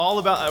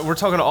We're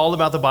talking all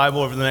about the Bible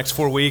over the next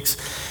 4 weeks,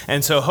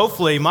 and so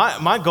hopefully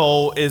my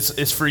goal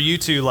is for you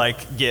to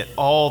get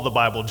all the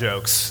Bible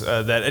jokes,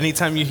 that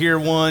anytime you hear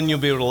one you'll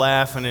be able to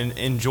laugh and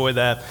enjoy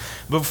that.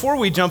 But before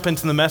we jump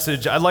into the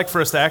message, I'd like for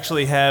us to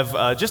actually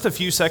have just a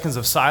few seconds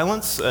of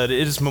silence. It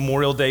is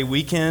Memorial Day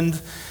weekend,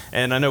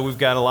 and I know we've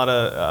got a lot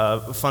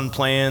of fun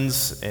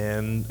plans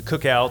and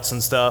cookouts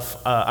and stuff.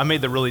 I made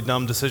the really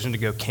dumb decision to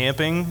go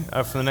camping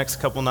for the next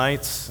couple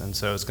nights, and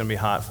so it's going to be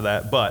hot for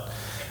that. But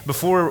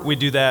before we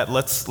do that,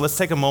 let's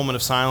take a moment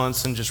of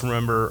silence and just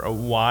remember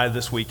why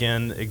this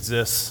weekend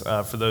exists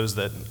for those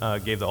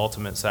that gave the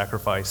ultimate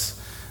sacrifice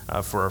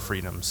for our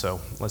freedom. So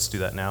let's do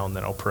that now, and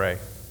then I'll pray.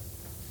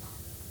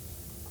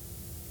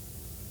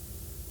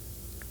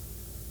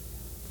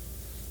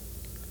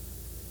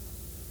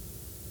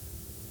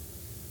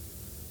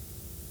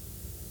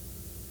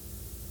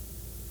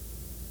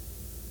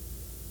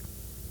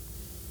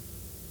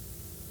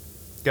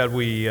 God,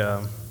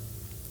 we're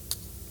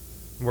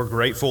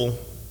grateful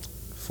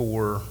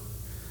for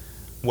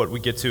what we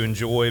get to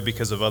enjoy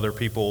because of other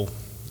people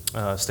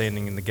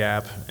standing in the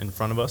gap in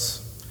front of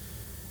us.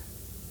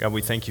 God,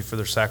 we thank you for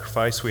their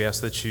sacrifice. We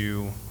ask that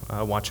you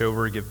watch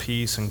over, give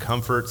peace and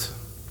comfort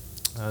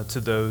to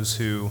those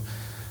who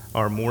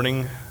are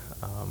mourning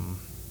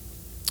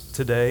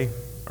today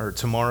or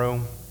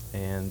tomorrow.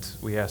 And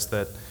we ask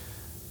that,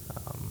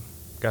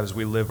 God, as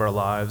we live our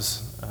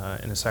lives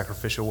in a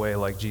sacrificial way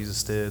like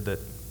Jesus did, that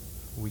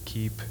we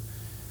keep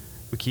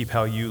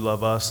how you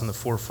love us in the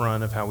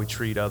forefront of how we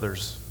treat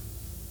others.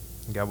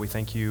 And God, we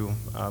thank you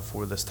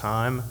for this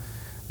time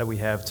that we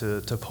have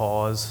to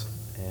pause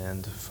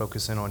and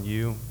focus in on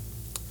you.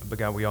 But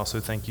God, we also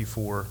thank you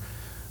for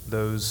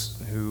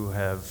those who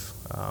have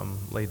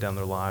laid down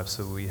their lives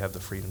so we have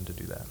the freedom to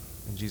do that.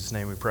 In Jesus'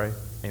 name we pray,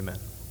 amen.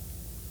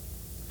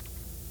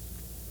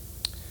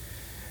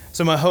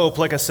 So my hope,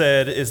 like I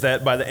said, is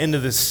that by the end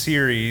of this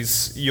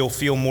series, you'll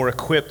feel more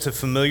equipped to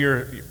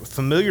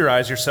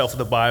familiarize yourself with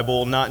the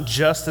Bible, not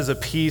just as a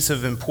piece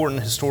of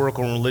important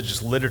historical and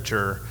religious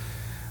literature,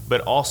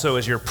 but also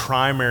as your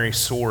primary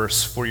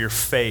source for your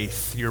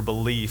faith, your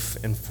belief,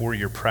 and for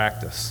your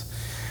practice.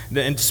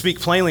 And to speak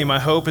plainly, my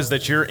hope is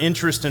that your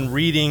interest in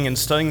reading and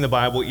studying the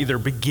Bible either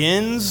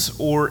begins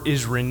or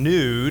is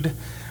renewed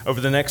over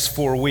the next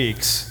 4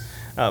 weeks.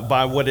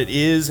 By what it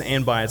is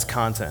and by its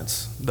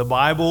contents. The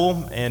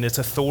Bible and its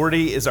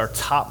authority is our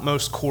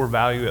topmost core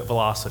value at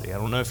Velocity. I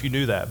don't know if you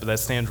knew that, but that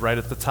stands right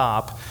at the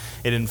top.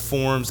 It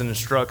informs and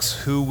instructs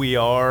who we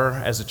are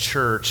as a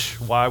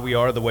church, why we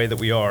are the way that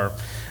we are.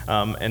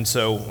 And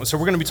so we're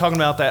going to be talking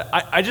about that.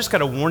 I just got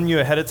to warn you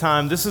ahead of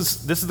time. This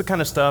is the kind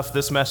of stuff.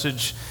 This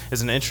message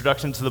is an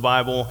introduction to the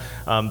Bible.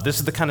 This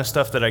is the kind of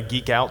stuff that I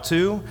geek out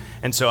to.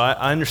 And so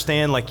I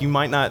understand, you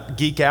might not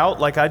geek out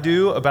like I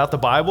do about the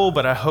Bible,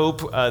 but I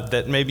hope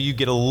that maybe you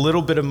get a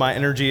little bit of my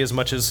energy as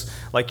much as,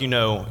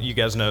 you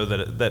guys know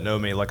that know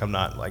me, I'm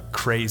not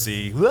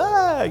crazy,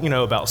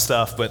 about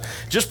stuff. But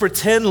just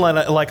pretend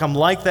like I'm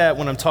like that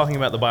when I'm talking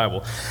about the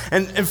Bible.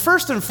 And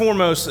first and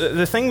foremost,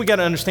 the thing we got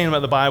to understand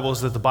about the Bible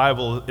is that the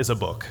Bible is a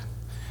book.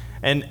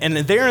 And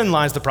therein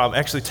lies the problem.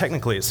 Actually,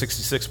 technically, it's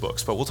 66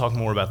 books, but we'll talk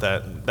more about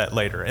that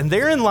later. And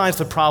therein lies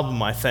the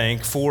problem, I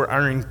think, for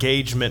our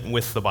engagement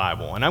with the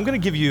Bible. And I'm going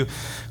to give you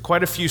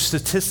quite a few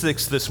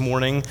statistics this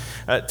morning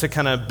to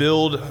kind of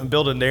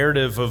build a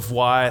narrative of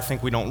why I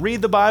think we don't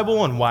read the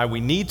Bible and why we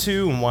need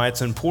to and why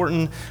it's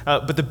important.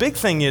 But the big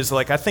thing is,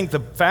 I think the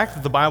fact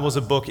that the Bible is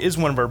a book is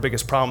one of our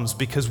biggest problems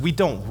because we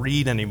don't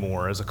read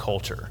anymore as a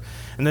culture.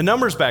 And the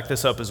numbers back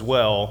this up as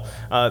well.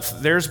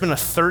 There's been a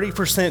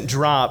 30%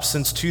 drop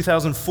since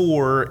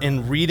 2004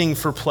 in reading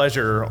for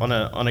pleasure on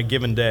a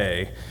given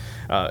day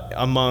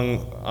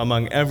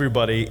among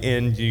everybody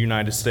in the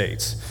United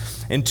States.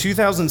 In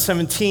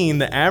 2017,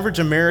 the average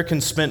American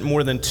spent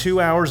more than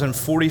 2 hours and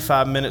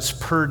 45 minutes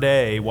per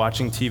day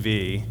watching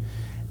TV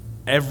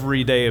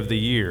every day of the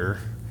year,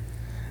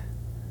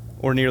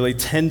 or nearly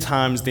 10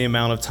 times the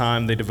amount of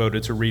time they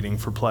devoted to reading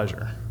for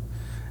pleasure.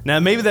 Now,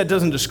 maybe that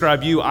doesn't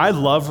describe you. I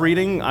love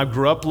reading. I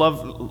grew up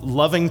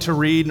loving to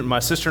read. My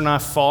sister and I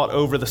fought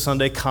over the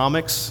Sunday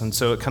comics, and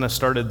so it kind of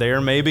started there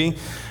maybe,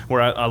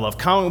 where I love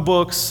comic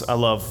books. I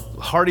love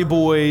Hardy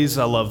Boys.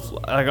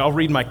 I'll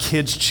read my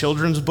kids'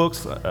 children's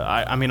books.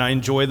 I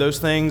enjoy those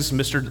things.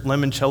 Mr.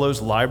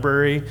 Limoncello's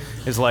Library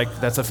is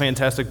that's a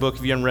fantastic book.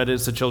 If you haven't read it,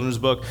 it's a children's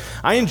book.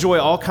 I enjoy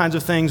all kinds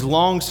of things,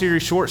 long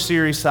series, short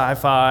series,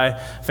 sci-fi,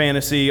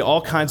 fantasy,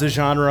 all kinds of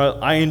genre.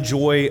 I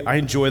enjoy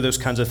those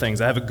kinds of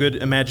things. I have a good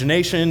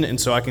imagination,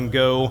 and so I can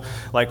go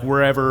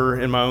wherever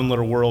in my own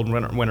little world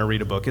when I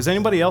read a book. Is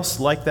anybody else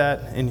like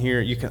that in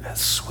here? You can,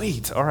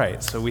 sweet. All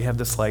right, so we have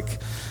this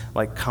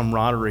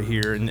camaraderie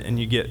here, and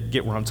you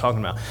get what I'm talking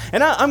about.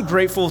 And I'm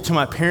grateful to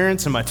my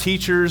parents and my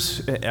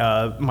teachers,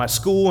 my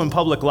school and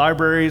public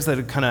libraries that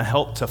have kind of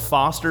helped to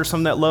foster some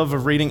of that love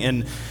of reading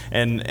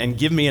and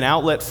give me an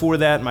outlet for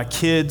that. My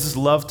kids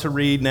love to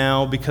read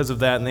now because of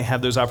that, and they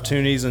have those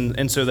opportunities,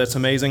 and so that's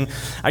amazing.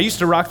 I used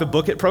to rock the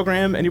Book It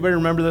program. Anybody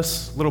remember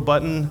this little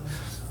button?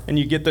 and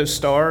you get those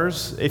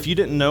stars, if you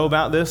didn't know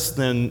about this,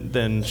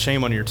 then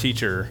shame on your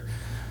teacher.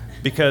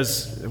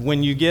 Because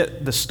when you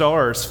get the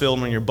stars filled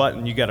on your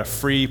button, you got a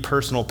free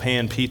personal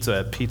pan pizza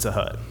at Pizza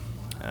Hut.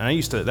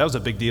 And that was a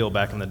big deal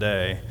back in the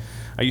day.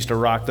 I used to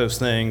rock those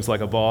things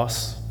like a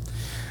boss.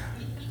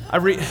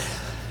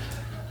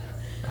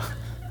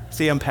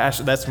 See, I'm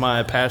passionate. That's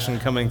my passion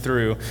coming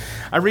through.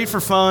 I read for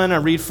fun. I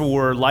read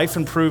for life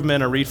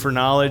improvement. I read for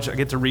knowledge. I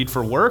get to read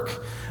for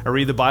work. I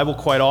read the Bible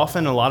quite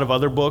often, a lot of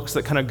other books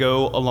that kind of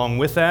go along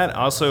with that.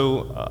 I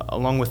also,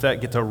 along with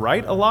that, get to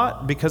write a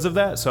lot because of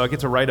that. So I get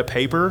to write a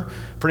paper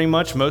pretty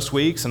much most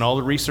weeks and all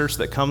the research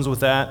that comes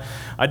with that.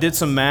 I did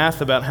some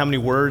math about how many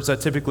words I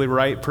typically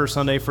write per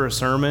Sunday for a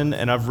sermon,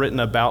 and I've written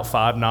about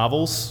 5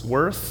 novels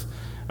worth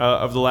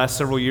over the last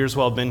several years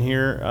while I've been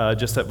here,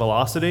 just at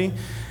Velocity,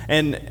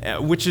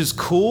 and which is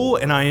cool,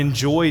 and I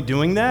enjoy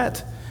doing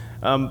that.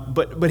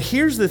 But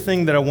here's the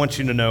thing that I want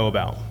you to know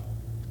about.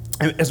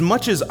 As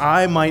much as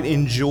I might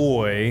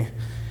enjoy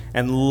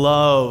and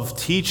love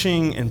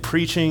teaching and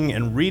preaching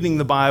and reading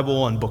the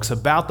Bible and books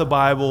about the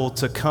Bible,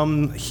 to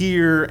come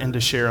here and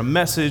to share a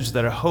message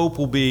that I hope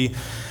will be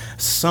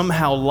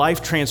somehow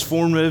life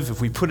transformative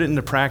if we put it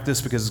into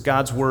practice, because it's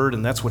God's word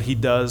and that's what he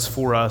does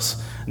for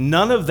us,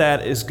 none of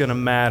that is going to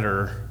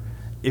matter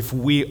if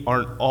we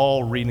aren't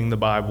all reading the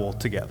Bible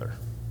together.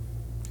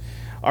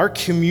 Our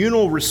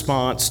communal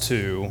response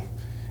to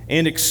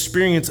and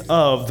experience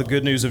of the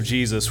good news of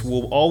Jesus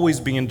will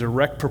always be in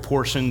direct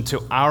proportion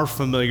to our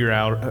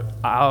familiarity,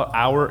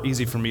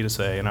 easy for me to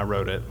say, and I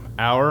wrote it,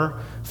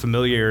 our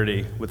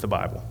familiarity with the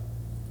Bible.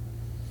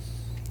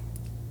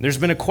 There's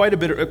been quite a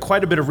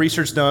bit of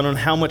research done on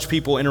how much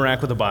people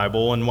interact with the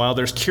Bible, and while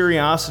there's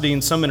curiosity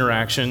in some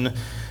interaction,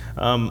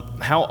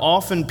 how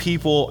often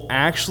people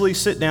actually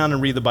sit down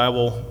and read the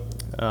Bible,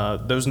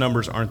 those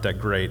numbers aren't that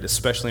great,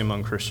 especially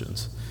among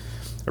Christians.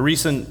 A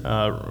recent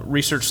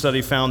research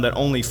study found that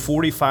only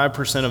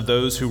 45% of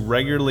those who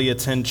regularly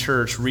attend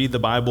church read the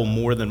Bible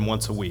more than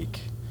once a week.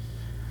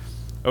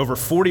 Over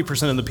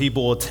 40% of the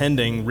people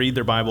attending read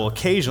their Bible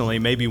occasionally,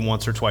 maybe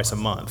once or twice a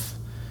month.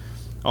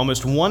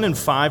 Almost 1 in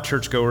 5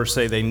 churchgoers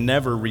say they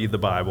never read the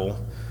Bible,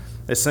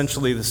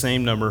 essentially the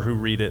same number who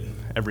read it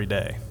every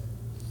day.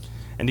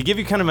 And to give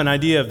you kind of an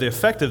idea of the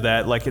effect of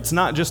that, like, it's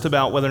not just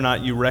about whether or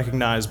not you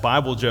recognize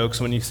Bible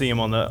jokes when you see them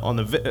on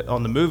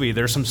the movie.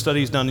 There's some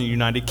studies done in the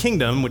United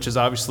Kingdom, which is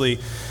obviously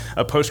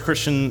a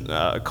post-Christian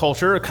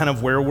culture, kind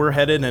of where we're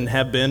headed and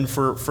have been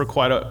for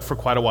quite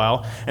a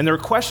while. And there are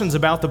questions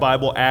about the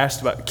Bible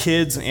asked about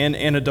kids and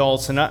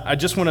adults. And I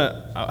just want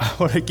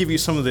to give you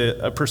some of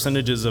the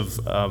percentages of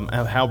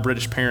how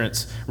British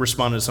parents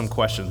responded to some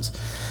questions.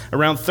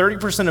 Around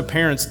 30% of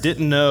parents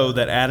didn't know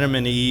that Adam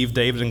and Eve,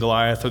 David and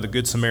Goliath, or the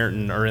Good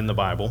Samaritan are in the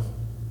Bible.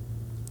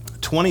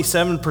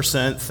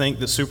 27% think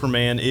that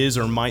Superman is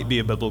or might be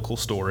a biblical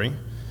story.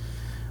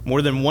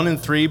 More than 1 in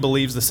 3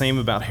 believes the same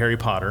about Harry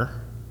Potter.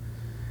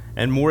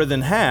 And more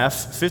than half,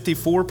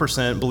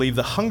 54%, believe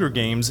the Hunger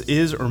Games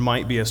is or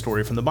might be a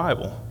story from the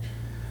Bible.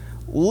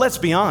 Let's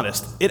be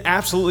honest, it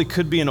absolutely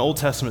could be an Old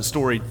Testament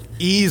story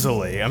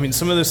easily. I mean,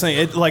 some of those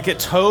things, it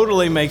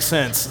totally makes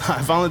sense.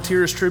 I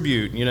volunteer as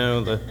tribute,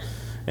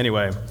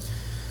 anyway.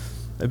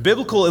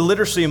 Biblical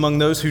illiteracy among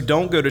those who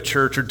don't go to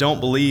church or don't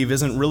believe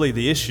isn't really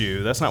the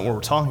issue. That's not what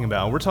we're talking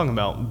about. We're talking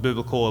about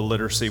biblical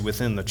illiteracy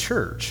within the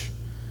church.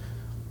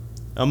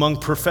 Among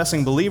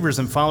professing believers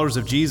and followers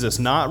of Jesus,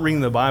 not reading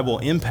the Bible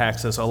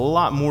impacts us a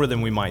lot more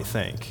than we might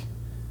think.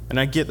 And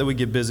I get that we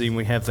get busy and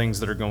we have things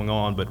that are going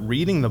on, but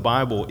reading the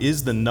Bible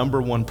is the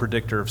number one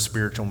predictor of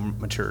spiritual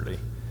maturity,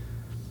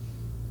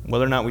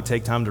 whether or not we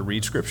take time to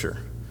read Scripture.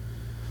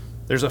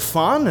 There's a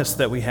fondness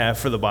that we have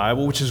for the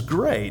Bible, which is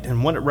great,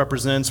 and what it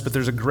represents, but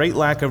there's a great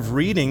lack of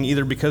reading,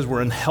 either because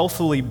we're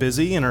unhealthily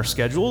busy in our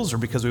schedules, or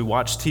because we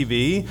watch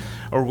TV,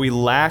 or we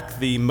lack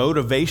the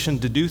motivation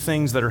to do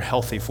things that are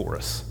healthy for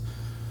us.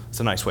 It's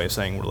a nice way of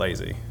saying we're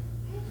lazy.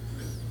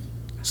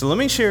 So let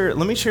me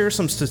share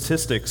some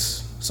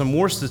statistics, some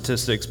more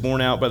statistics borne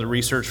out by the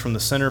research from the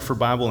Center for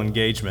Bible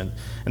Engagement.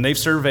 And they've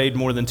surveyed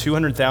more than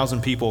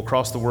 200,000 people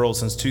across the world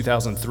since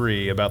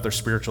 2003 about their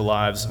spiritual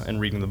lives and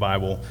reading the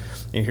Bible.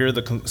 And here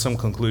are some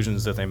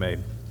conclusions that they made.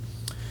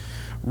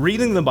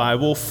 Reading the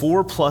Bible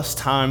 4+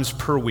 times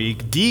per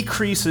week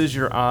decreases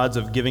your odds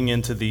of giving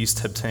in to these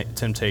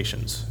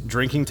temptations: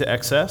 drinking to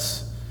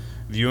excess,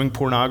 viewing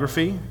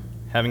pornography,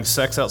 having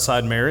sex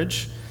outside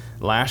marriage,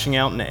 lashing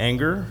out in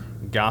anger,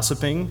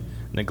 gossiping,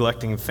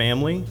 neglecting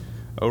family,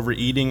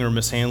 overeating or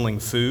mishandling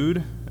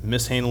food,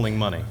 mishandling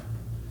money.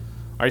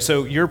 All right,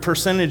 so your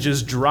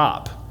percentages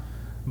drop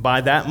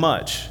by that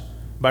much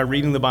by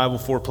reading the Bible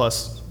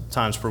 4+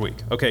 times per week.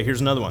 Okay,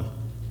 here's another one.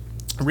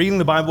 Reading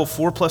the Bible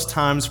 4+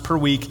 times per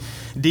week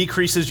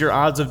decreases your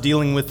odds of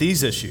dealing with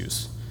these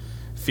issues: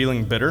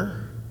 feeling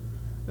bitter,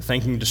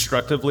 thinking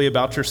destructively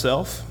about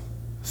yourself,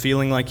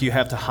 feeling like you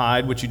have to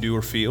hide what you do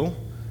or feel,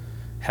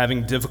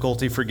 having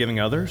difficulty forgiving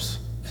others,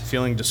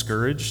 feeling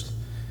discouraged,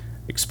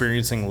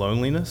 experiencing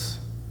loneliness.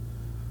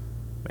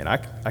 Man,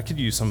 I could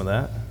use some of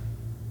that.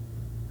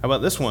 How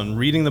about this one?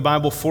 Reading the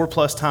Bible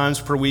 4+ times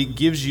per week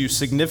gives you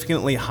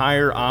significantly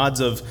higher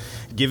odds of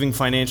giving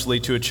financially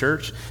to a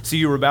church. See,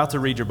 you were about to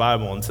read your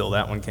Bible until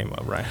that one came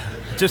up, right?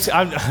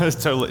 I'm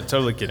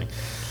totally kidding.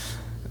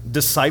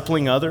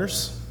 Discipling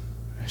others,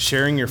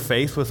 sharing your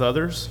faith with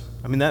others.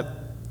 I mean,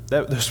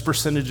 those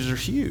percentages are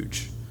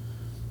huge.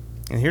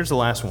 And here's the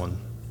last one.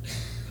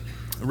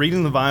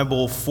 Reading the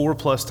Bible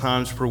 4+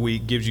 times per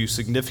week gives you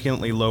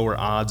significantly lower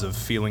odds of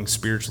feeling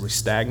spiritually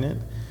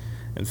stagnant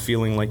and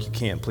feeling like you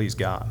can't please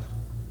God.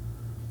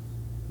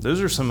 Those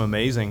are some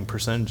amazing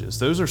percentages.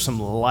 Those are some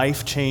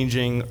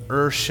life-changing,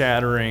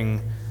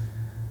 earth-shattering,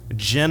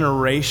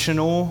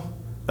 generational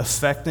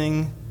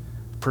affecting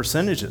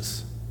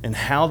percentages in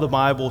how the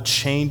Bible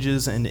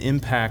changes and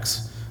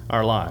impacts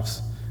our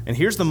lives. And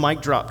here's the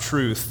mic drop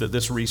truth that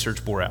this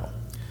research bore out.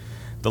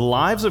 The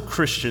lives of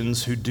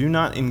Christians who do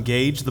not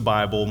engage the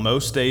Bible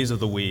most days of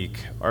the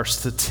week are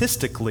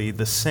statistically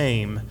the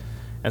same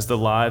as the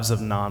lives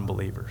of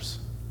non-believers.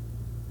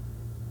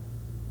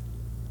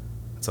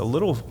 It's a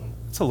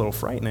little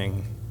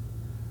frightening.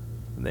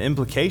 The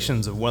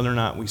implications of whether or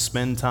not we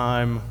spend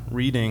time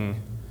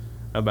reading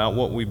about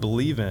what we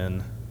believe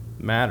in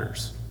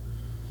matters.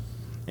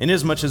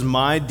 Inasmuch as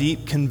my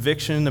deep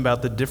conviction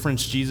about the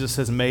difference Jesus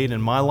has made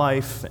in my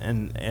life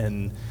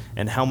and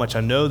how much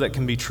I know that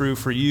can be true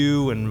for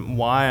you and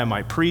why I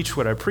might preach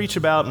what I preach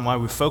about and why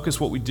we focus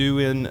what we do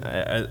in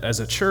as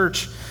a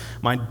church,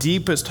 my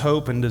deepest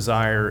hope and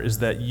desire is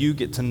that you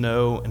get to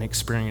know and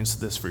experience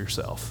this for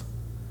yourself.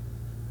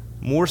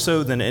 More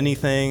so than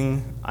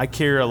anything, I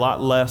care a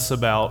lot less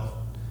about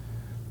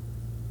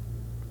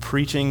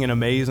preaching an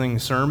amazing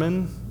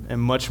sermon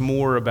and much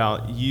more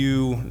about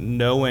you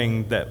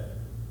knowing that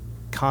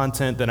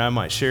content that I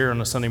might share on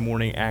a Sunday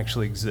morning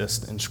actually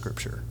exists in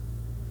Scripture.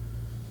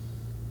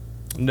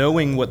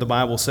 Knowing what the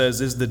Bible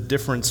says is the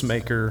difference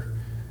maker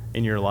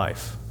in your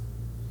life,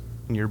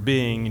 in your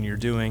being, in your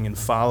doing, and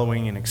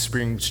following and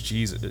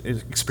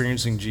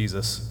experiencing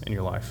Jesus in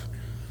your life.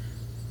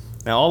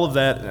 Now, all of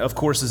that, of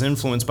course, is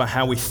influenced by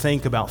how we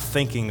think about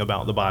thinking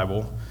about the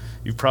Bible.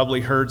 You've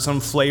probably heard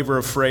some flavor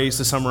of phrase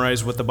to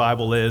summarize what the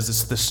Bible is.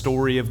 It's the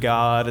story of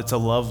God. It's a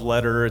love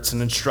letter. It's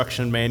an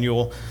instruction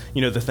manual,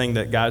 the thing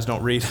that guys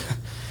don't read.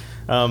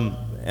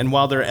 And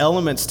while there are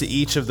elements to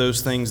each of those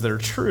things that are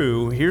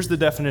true, here's the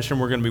definition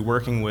we're going to be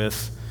working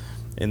with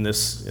in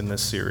this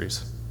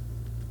series.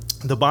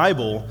 The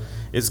Bible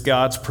is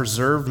God's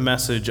preserved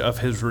message of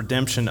his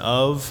redemption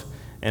of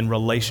and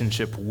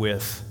relationship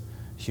with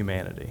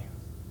humanity.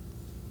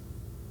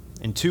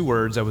 In 2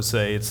 words, I would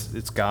say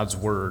it's God's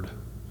word.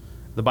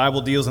 The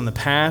Bible deals in the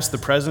past, the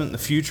present, and the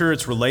future.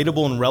 It's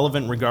relatable and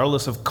relevant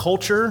regardless of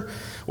culture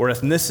or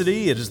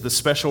ethnicity. It is the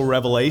special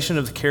revelation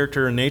of the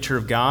character and nature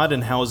of God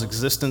and how his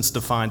existence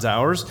defines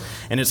ours.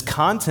 And its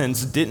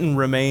contents didn't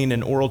remain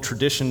an oral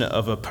tradition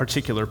of a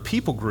particular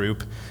people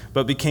group,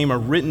 but became a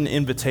written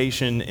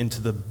invitation into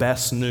the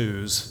best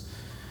news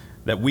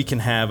that we can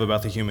have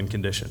about the human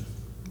condition.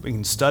 We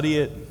can study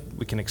it,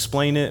 we can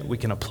explain it, we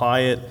can apply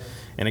it,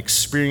 and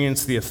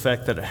experience the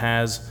effect that it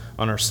has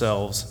on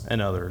ourselves and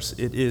others.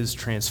 It is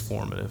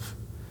transformative.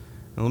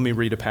 And let me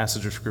read a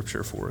passage of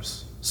Scripture for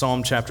us.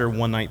 Psalm chapter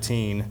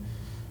 119,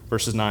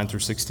 verses 9 through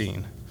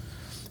 16.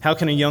 How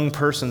can a young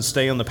person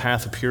stay on the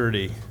path of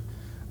purity?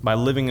 By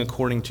living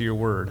according to your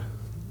word.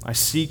 I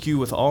seek you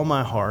with all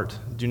my heart.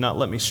 Do not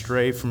let me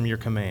stray from your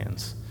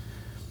commands.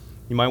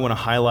 You might want to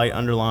highlight,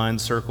 underline,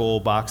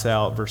 circle, box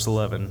out verse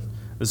 11.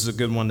 This is a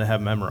good one to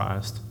have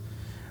memorized.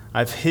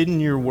 I've hidden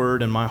your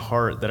word in my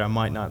heart that I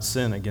might not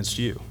sin against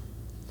you.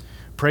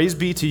 Praise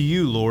be to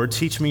you, Lord.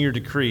 Teach me your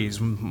decrees.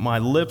 My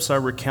lips I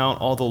recount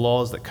all the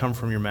laws that come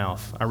from your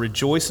mouth. I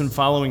rejoice in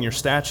following your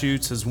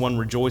statutes as one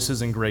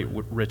rejoices in great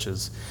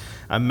riches.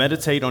 I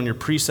meditate on your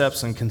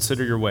precepts and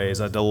consider your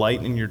ways. I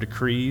delight in your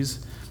decrees.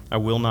 I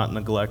will not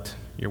neglect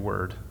your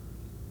word.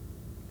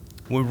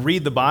 When we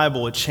read the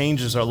Bible, it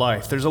changes our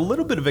life. There's a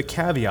little bit of a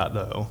caveat,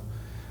 though.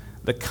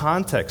 The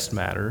context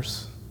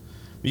matters.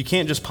 You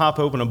can't just pop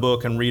open a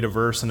book and read a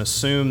verse and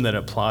assume that it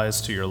applies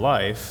to your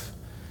life.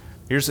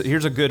 Here's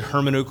a good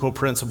hermeneutical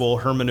principle.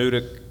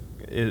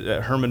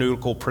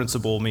 Hermeneutical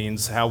principle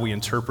means how we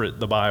interpret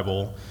the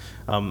Bible.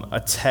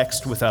 A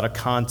text without a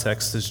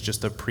context is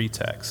just a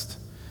pretext.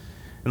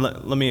 And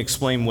let me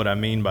explain what I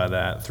mean by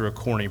that through a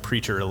corny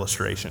preacher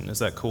illustration. Is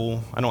that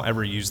cool? I don't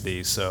ever use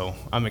these, so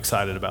I'm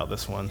excited about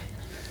this one.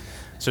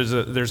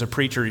 So there's a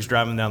preacher, he's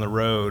driving down the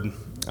road.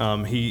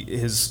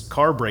 His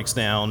car breaks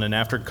down, and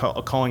after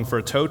calling for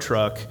a tow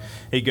truck,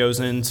 he goes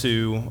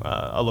into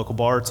a local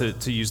bar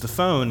to use the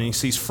phone, and he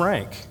sees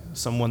Frank,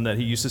 someone that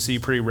he used to see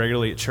pretty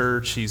regularly at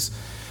church. He's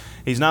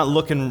not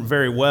looking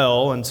very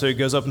well, and so he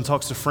goes up and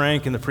talks to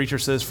Frank, and the preacher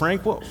says,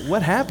 "Frank,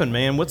 what happened,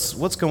 man?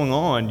 What's going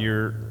on?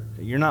 You're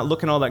not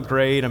looking all that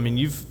great. I mean,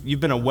 you've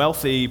been a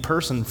wealthy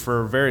person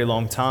for a very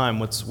long time.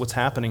 What's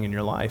happening in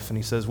your life?" And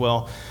he says,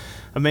 "Well,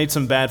 I made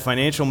some bad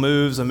financial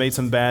moves. I made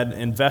some bad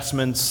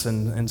investments,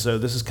 and so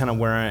this is kind of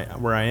where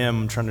I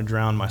am. I'm trying to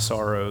drown my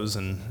sorrows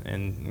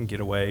and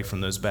get away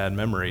from those bad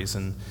memories."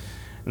 And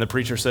And the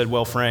preacher said,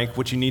 well, Frank,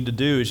 what you need to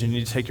do is you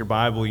need to take your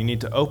Bible, you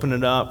need to open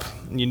it up,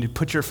 you need to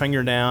put your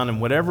finger down, and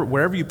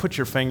wherever you put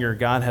your finger,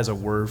 God has a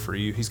word for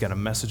you. He's got a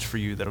message for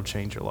you that'll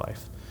change your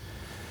life.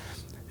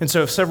 And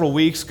so several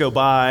weeks go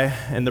by,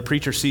 and the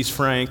preacher sees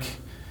Frank,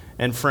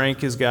 and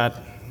Frank he's got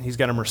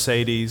a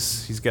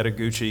Mercedes, he's got a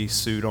Gucci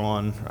suit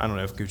on. I don't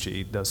know if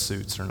Gucci does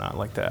suits or not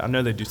like that. I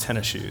know they do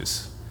tennis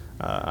shoes.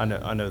 I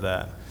know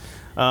that.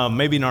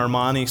 Maybe an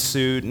Armani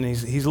suit, and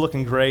he's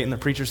looking great, and the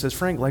preacher says,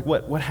 Frank, like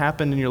what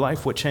happened in your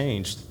life? What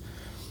changed?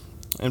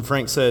 And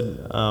Frank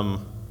said,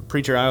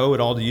 preacher, I owe it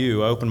all to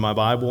you. I opened my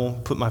Bible,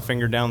 put my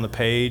finger down the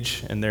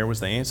page, and there was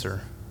the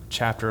answer,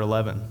 chapter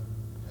 11.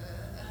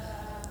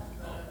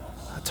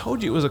 I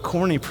told you it was a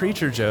corny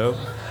preacher joke.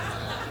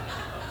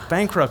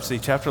 Bankruptcy,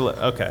 chapter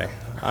 11. Okay,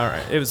 all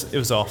right, it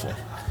was awful.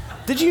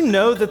 Did you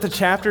know that the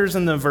chapters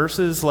and the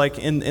verses, like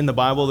in the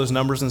Bible, those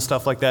numbers and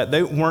stuff like that,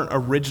 they weren't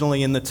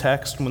originally in the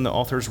text when the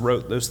authors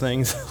wrote those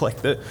things?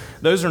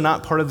 Those are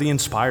not part of the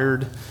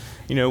inspired,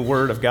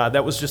 Word of God.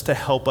 That was just to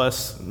help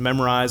us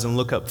memorize and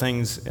look up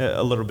things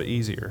a little bit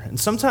easier. And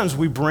sometimes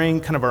we bring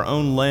kind of our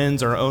own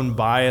lens, our own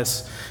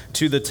bias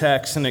to the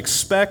text and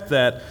expect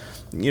that,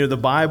 the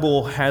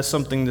Bible has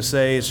something to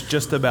say. It's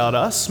just about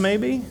us,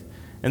 maybe.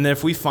 And that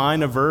if we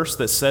find a verse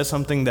that says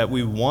something that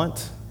we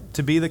want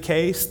to be the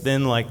case,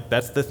 then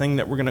that's the thing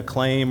that we're going to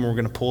claim. We're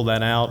going to pull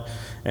that out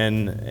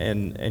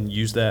and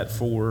use that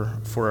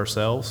for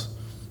ourselves.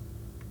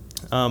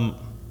 The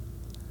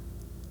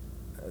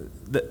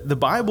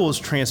Bible is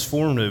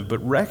transformative, but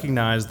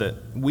recognize that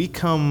we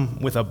come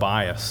with a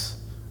bias,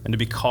 and to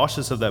be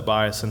cautious of that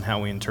bias in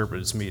how we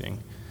interpret its meaning.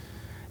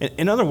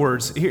 In other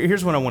words,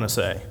 here's what I want to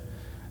say.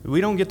 We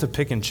don't get to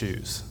pick and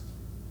choose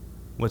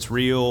what's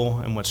real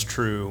and what's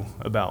true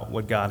about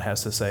what God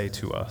has to say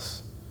to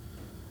us.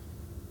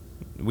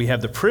 We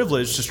have the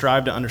privilege to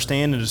strive to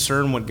understand and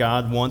discern what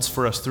God wants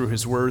for us through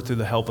His Word, through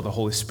the help of the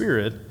Holy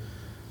Spirit.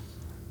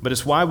 But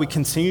it's why we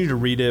continue to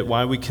read it,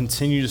 why we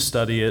continue to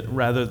study it,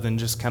 rather than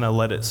just kind of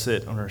let it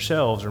sit on our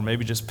shelves, or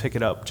maybe just pick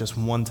it up just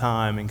one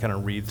time and kind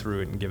of read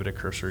through it and give it a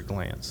cursory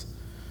glance.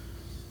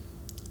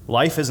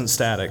 Life isn't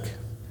static.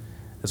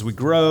 As we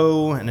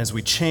grow and as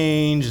we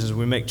change, as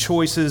we make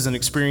choices and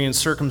experience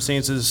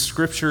circumstances,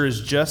 Scripture is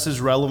just as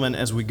relevant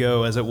as we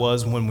go as it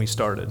was when we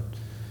started.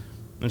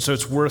 And so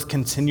it's worth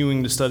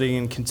continuing to study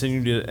and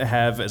continue to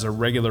have as a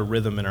regular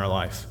rhythm in our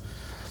life.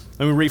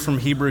 Let me read from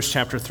Hebrews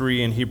chapter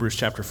 3 and Hebrews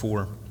chapter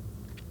 4.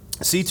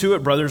 See to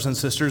it, brothers and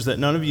sisters, that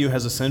none of you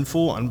has a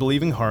sinful,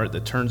 unbelieving heart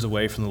that turns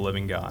away from the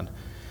living God.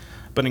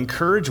 But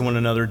encourage one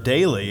another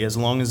daily as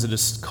long as it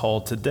is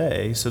called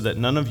today, so that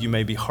none of you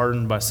may be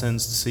hardened by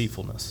sin's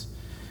deceitfulness.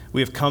 We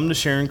have come to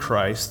share in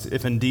Christ,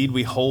 if indeed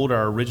we hold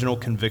our original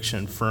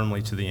conviction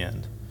firmly to the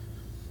end.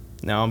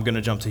 Now I'm going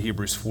to jump to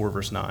Hebrews 4,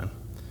 verse 9.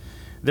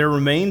 There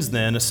remains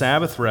then a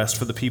Sabbath rest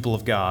for the people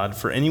of God,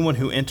 for anyone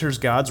who enters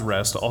God's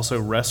rest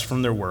also rests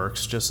from their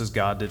works, just as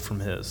God did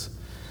from His.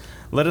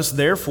 Let us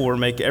therefore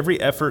make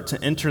every effort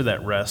to enter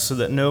that rest, so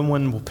that no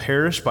one will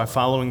perish by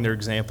following their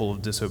example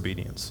of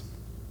disobedience.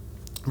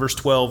 Verse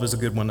 12 is a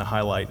good one to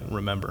highlight and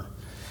remember.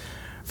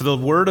 For the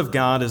word of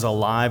God is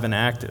alive and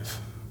active.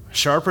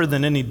 Sharper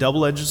than any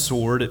double-edged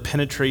sword, it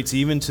penetrates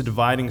even to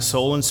dividing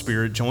soul and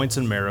spirit, joints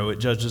and marrow. It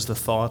judges the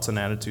thoughts and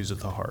attitudes of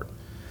the heart.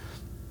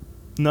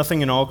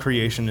 Nothing in all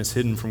creation is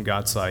hidden from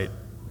God's sight.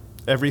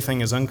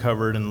 Everything is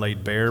uncovered and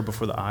laid bare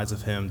before the eyes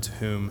of Him to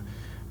whom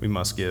we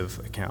must give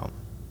account.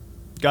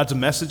 God's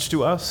message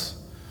to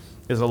us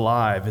is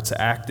alive, it's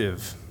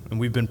active, and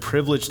we've been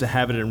privileged to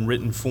have it in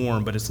written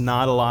form, but it's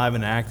not alive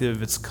and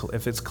active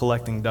if it's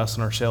collecting dust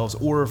on our shelves,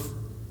 or if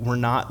we're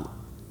not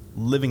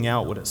living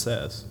out what it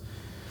says.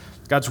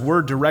 God's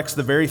word directs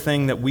the very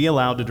thing that we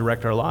allow to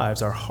direct our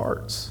lives, our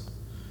hearts.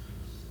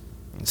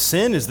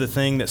 Sin is the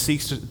thing that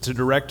seeks to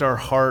direct our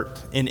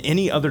heart in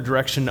any other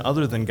direction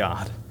other than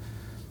God.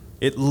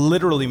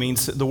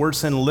 The word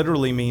sin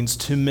literally means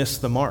to miss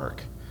the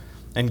mark.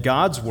 And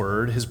God's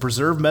word, His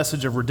preserved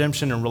message of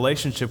redemption and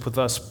relationship with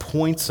us,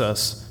 points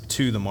us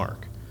to the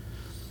mark.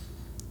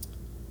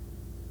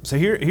 So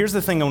here's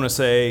the thing I want to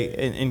say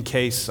in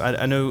case,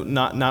 I know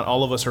not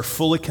all of us are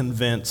fully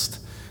convinced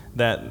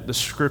that the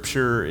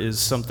Scripture is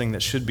something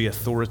that should be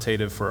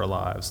authoritative for our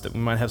lives, that we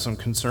might have some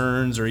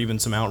concerns or even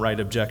some outright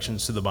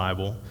objections to the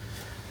Bible.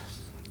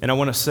 And I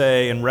want to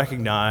say and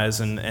recognize,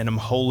 and I'm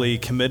wholly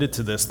committed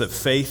to this, that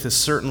faith is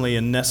certainly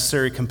a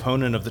necessary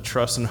component of the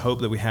trust and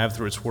hope that we have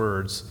through its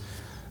words.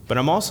 But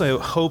I'm also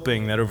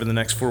hoping that over the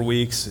next 4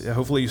 weeks,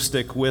 hopefully you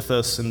stick with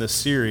us in this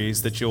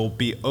series, that you'll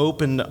be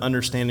open to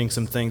understanding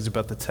some things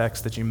about the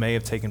text that you may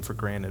have taken for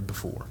granted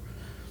before.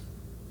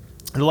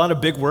 There's a lot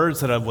of big words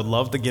that I would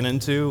love to get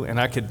into, and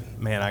I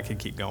could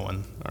keep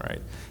going, all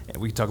right? And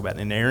we could talk about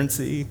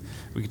inerrancy,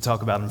 we could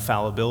talk about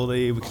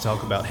infallibility, we could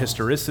talk about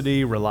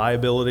historicity,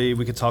 reliability,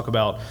 we could talk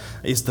about,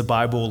 is the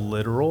Bible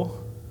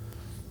literal?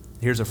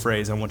 Here's a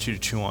phrase I want you to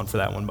chew on for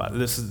that one, but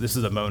this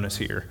is a bonus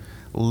here.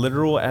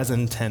 Literal as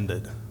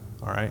intended,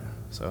 all right?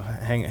 So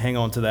hang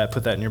on to that,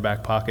 put that in your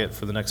back pocket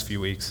for the next few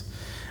weeks.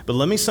 But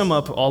let me sum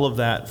up all of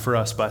that for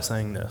us by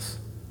saying this.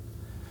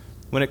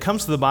 when it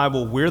comes to the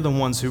Bible, we're the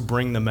ones who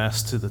bring the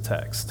mess to the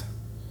text.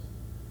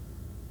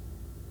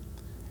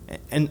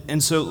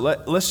 And so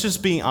let's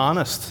just be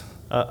honest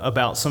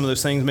about some of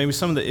those things. Maybe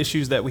some of the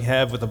issues that we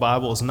have with the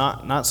Bible is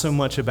not so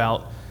much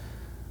about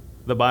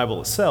the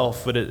Bible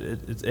itself, but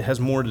it has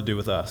more to do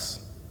with us.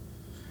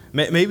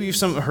 Maybe you've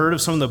heard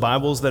of some of the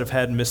Bibles that have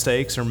had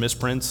mistakes or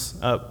misprints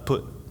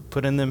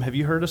put in them. Have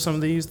you heard of some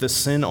of these? The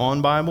Sin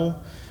On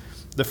Bible.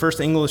 The first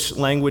English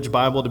language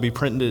Bible to be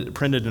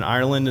printed in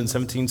Ireland in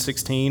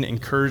 1716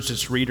 encouraged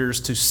its readers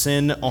to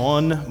sin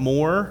on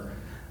more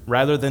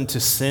rather than to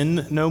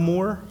sin no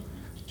more.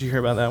 Did you hear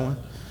about that one?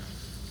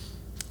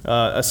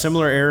 A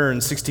similar error in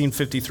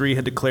 1653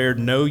 had declared,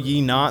 "Know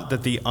ye not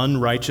that the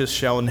unrighteous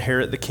shall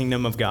inherit the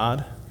kingdom of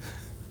God?"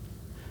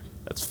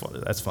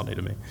 That's funny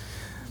to me.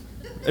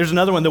 There's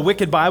another one, the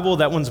Wicked Bible.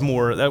 That one's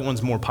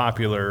more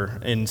popular.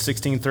 In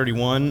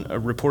 1631,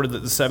 reported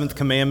that the seventh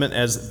commandment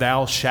as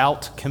 "Thou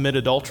shalt commit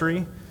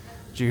adultery."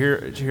 Did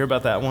you hear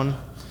about that one?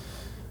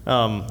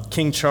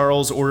 King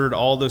Charles ordered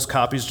all those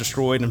copies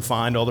destroyed and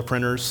fined all the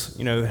printers.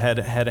 Had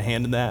a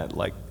hand in that.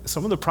 Like,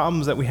 some of the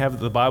problems that we have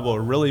with the Bible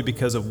are really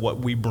because of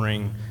what we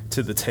bring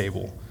to the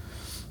table.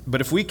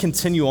 But if we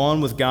continue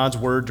on with God's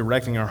word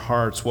directing our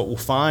hearts, what we'll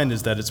find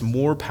is that it's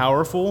more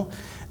powerful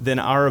than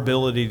our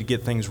ability to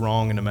get things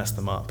wrong and to mess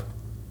them up.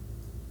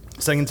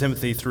 2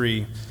 Timothy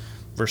 3,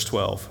 verse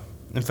 12.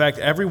 In fact,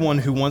 everyone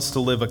who wants to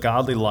live a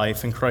godly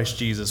life in Christ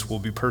Jesus will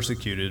be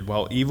persecuted,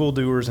 while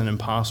evildoers and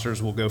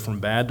impostors will go from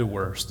bad to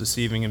worse,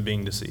 deceiving and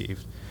being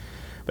deceived.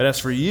 But as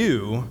for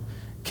you,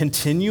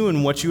 continue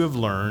in what you have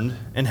learned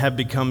and have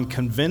become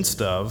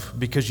convinced of,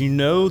 because you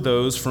know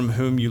those from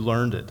whom you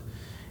learned it,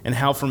 and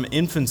how from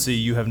infancy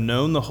you have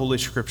known the Holy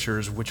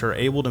Scriptures, which are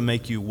able to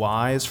make you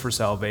wise for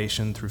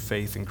salvation through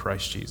faith in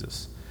Christ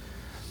Jesus.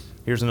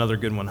 Here's another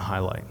good one to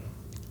highlight.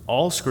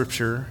 All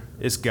Scripture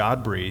is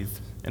God-breathed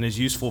and is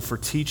useful for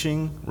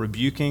teaching,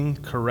 rebuking,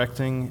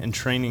 correcting, and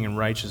training in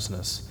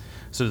righteousness,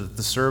 so that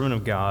the servant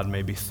of God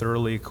may be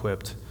thoroughly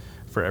equipped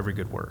for every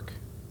good work.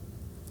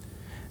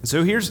 And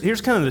so here's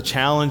kind of the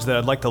challenge that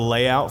I'd like to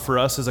lay out for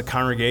us as a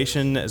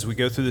congregation as we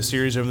go through the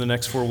series over the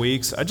next 4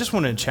 weeks. I just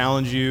want to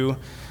challenge you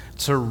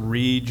to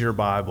read your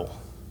Bible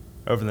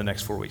over the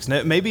next 4 weeks.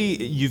 Now, maybe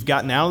you've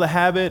gotten out of the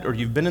habit, or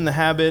you've been in the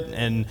habit,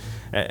 and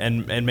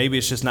maybe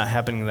it's just not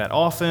happening that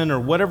often, or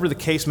whatever the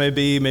case may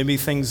be. Maybe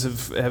things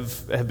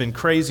have been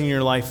crazy in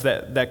your life,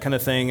 that kind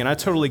of thing. And I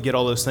totally get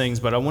all those things,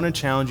 but I want to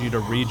challenge you to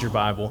read your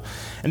Bible.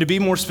 And to be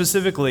more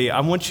specifically, I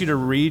want you to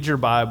read your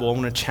Bible. I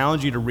want to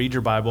challenge you to read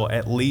your Bible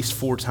at least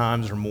 4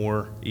 times or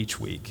more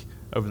each week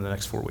over the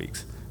next 4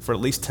 weeks for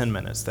at least 10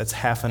 minutes. That's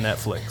half a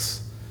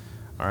Netflix.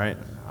 All right,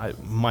 I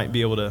might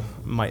be able to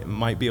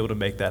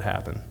make that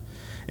happen.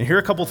 And here are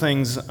a couple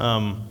things. Here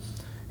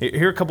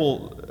are a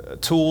couple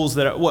tools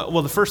that.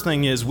 Well, the first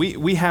thing is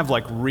we have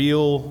like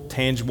real,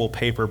 tangible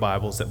paper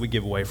Bibles that we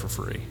give away for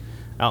free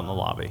out in the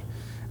lobby.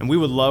 And we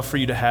would love for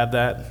you to have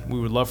that. We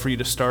would love for you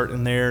to start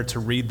in there to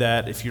read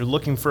that. If you're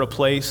looking for a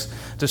place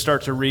to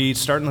start to read,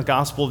 start in the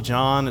Gospel of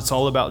John. It's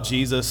all about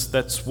Jesus.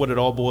 That's what it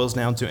all boils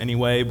down to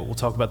anyway, but we'll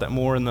talk about that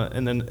more in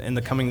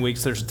the coming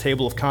weeks. There's a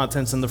table of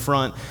contents in the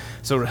front,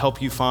 so it'll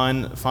help you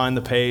find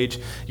the page.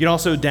 You can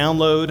also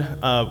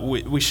download,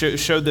 we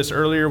showed this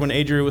earlier when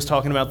Adria was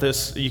talking about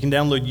this. You can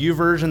download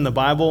YouVersion, the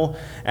Bible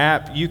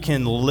app. You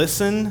can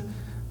listen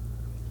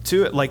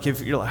to it, like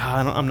if you're like,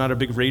 I'm not a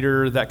big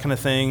reader, that kind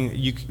of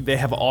thing. They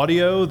have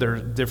audio. There are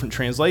different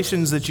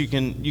translations that you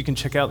can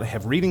check out. They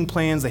have reading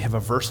plans. They have a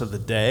verse of the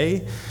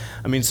day.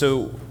 I mean,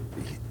 so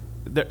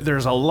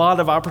there's a lot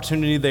of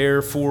opportunity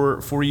there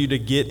for you to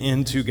get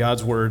into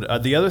God's Word.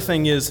 The other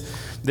thing is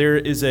there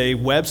is a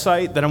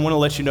website that I want to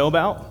let you know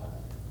about.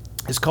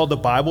 It's called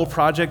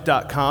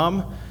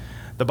thebibleproject.com.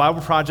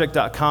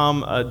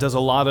 TheBibleProject.com does a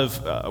lot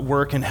of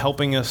work in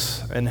helping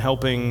us and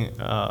helping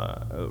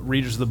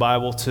readers of the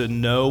Bible to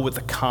know what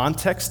the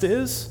context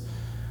is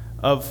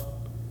of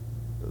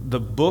the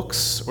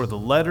books or the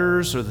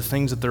letters or the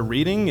things that they're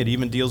reading. It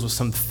even deals with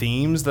some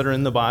themes that are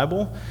in the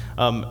Bible,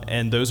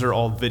 and those are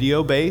all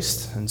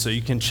video-based, and so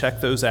you can check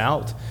those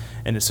out.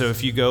 And so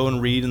if you go and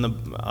read in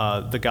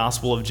the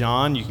Gospel of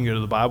John, you can go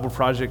to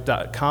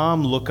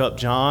thebibleproject.com, look up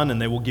John,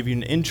 and they will give you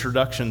an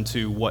introduction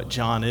to what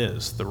John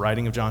is, the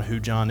writing of John,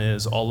 who John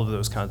is, all of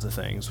those kinds of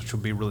things, which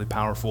will be really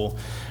powerful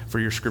for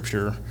your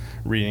scripture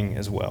reading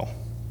as well.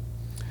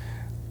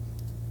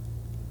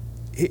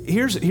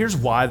 Here's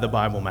why the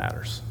Bible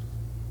matters.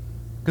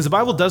 Because the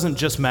Bible doesn't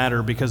just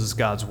matter because it's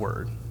God's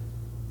word,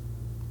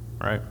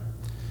 right?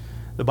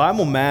 The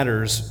Bible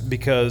matters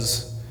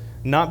because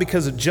not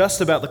because of just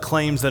about the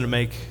claims that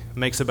it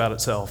makes about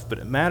itself, but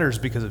it matters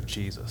because of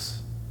Jesus.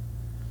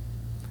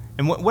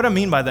 And what I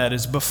mean by that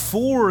is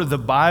before the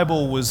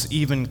Bible was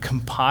even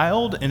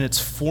compiled in its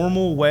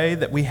formal way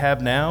that we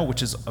have now,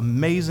 which is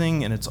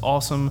amazing and it's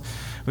awesome.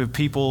 We have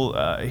people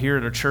here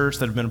at our church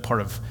that have been a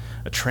part of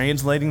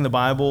translating the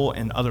Bible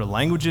in other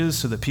languages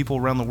so that people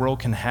around the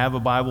world can have a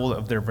Bible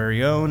of their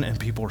very own, and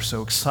people are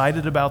so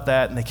excited about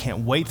that, and they can't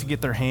wait to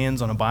get their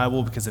hands on a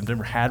Bible because they've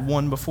never had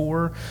one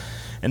before.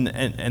 And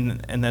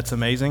that's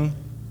amazing.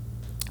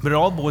 But it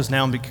all boils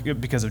down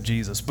because of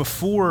Jesus.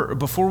 Before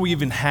we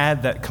even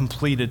had that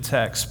completed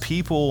text,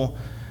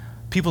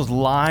 people's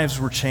lives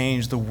were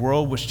changed, the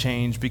world was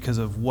changed because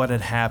of what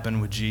had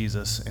happened with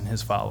Jesus and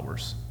his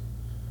followers.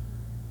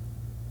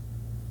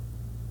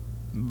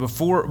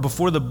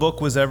 Before the book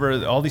was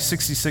ever, all these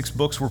 66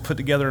 books were put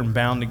together and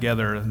bound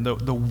together,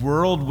 the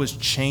world was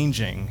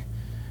changing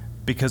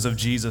because of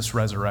Jesus'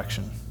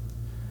 resurrection.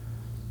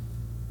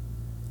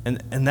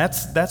 And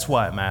that's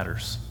why it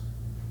matters.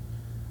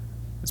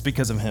 It's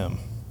because of him.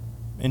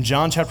 In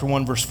John chapter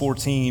 1, verse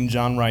 14,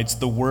 John writes,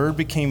 "The Word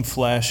became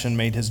flesh and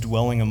made his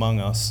dwelling among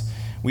us.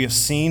 We have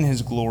seen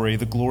his glory,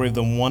 the glory of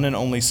the one and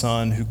only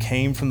Son who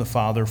came from the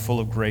Father, full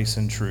of grace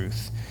and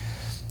truth."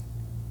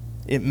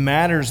 It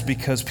matters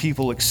because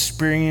people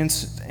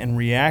experienced and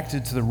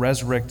reacted to the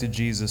resurrected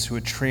Jesus who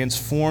had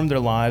transformed their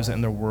lives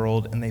and their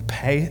world, and they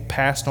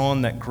passed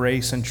on that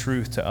grace and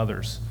truth to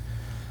others.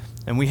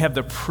 And we have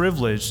the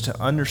privilege to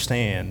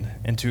understand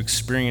and to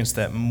experience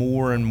that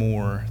more and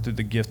more through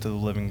the gift of the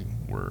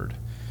living Word.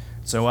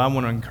 So I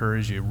want to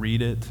encourage you,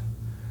 read it,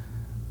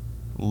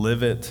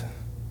 live it,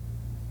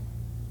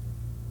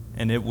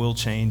 and it will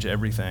change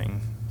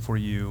everything for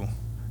you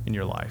in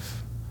your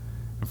life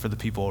and for the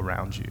people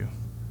around you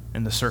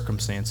and the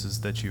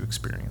circumstances that you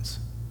experience.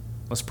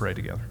 Let's pray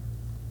together.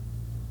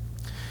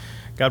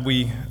 God,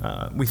 we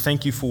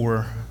thank you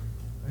for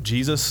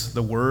Jesus,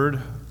 the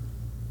Word,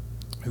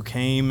 who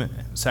came,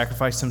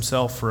 sacrificed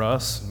himself for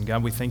us. And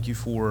God, we thank you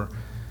for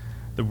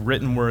the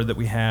written word that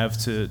we have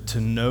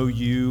to know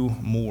you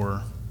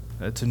more,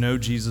 to know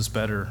Jesus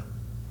better,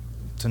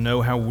 to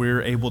know how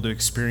we're able to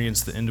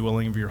experience the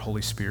indwelling of your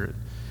Holy Spirit.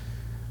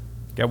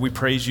 God, we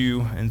praise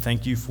you and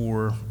thank you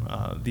for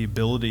the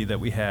ability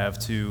that we have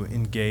to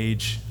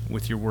engage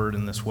with your word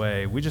in this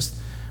way. We just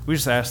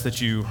ask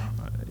that you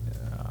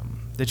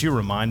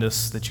remind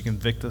us, that you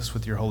convict us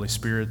with your Holy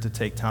Spirit to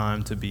take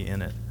time to be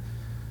in it.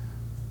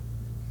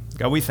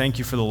 God, we thank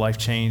you for the life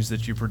change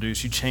that you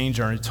produce. You change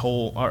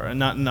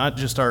not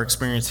just our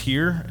experience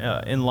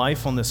here in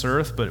life on this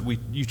earth, but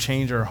you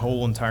change our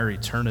whole entire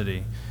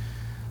eternity.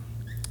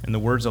 And the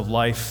words of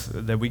life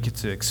that we get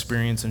to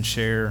experience and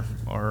share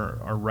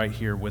are right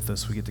here with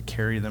us. We get to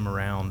carry them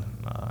around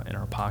in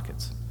our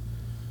pockets.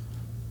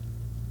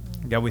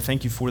 God, we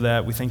thank you for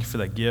that. We thank you for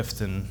that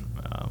gift. And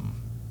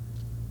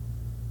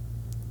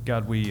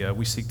God,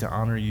 we seek to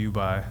honor you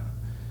by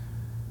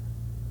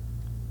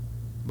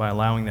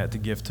allowing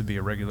that gift to be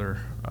a regular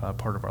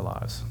part of our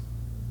lives.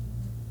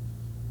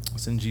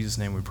 It's in Jesus'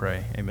 name we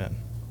pray. Amen.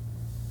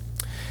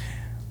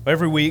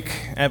 Every week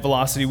at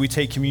Velocity, we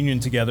take communion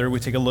together.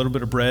 We take a little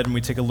bit of bread and we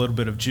take a little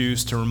bit of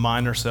juice to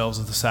remind ourselves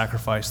of the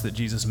sacrifice that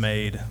Jesus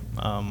made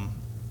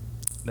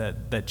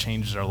that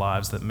changes our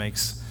lives, that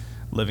makes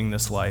living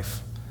this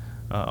life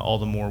all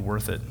the more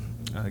worth it.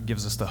 It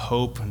gives us the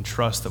hope and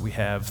trust that we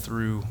have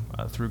through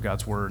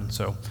God's Word.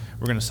 So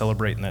we're going to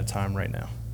celebrate in that time right now.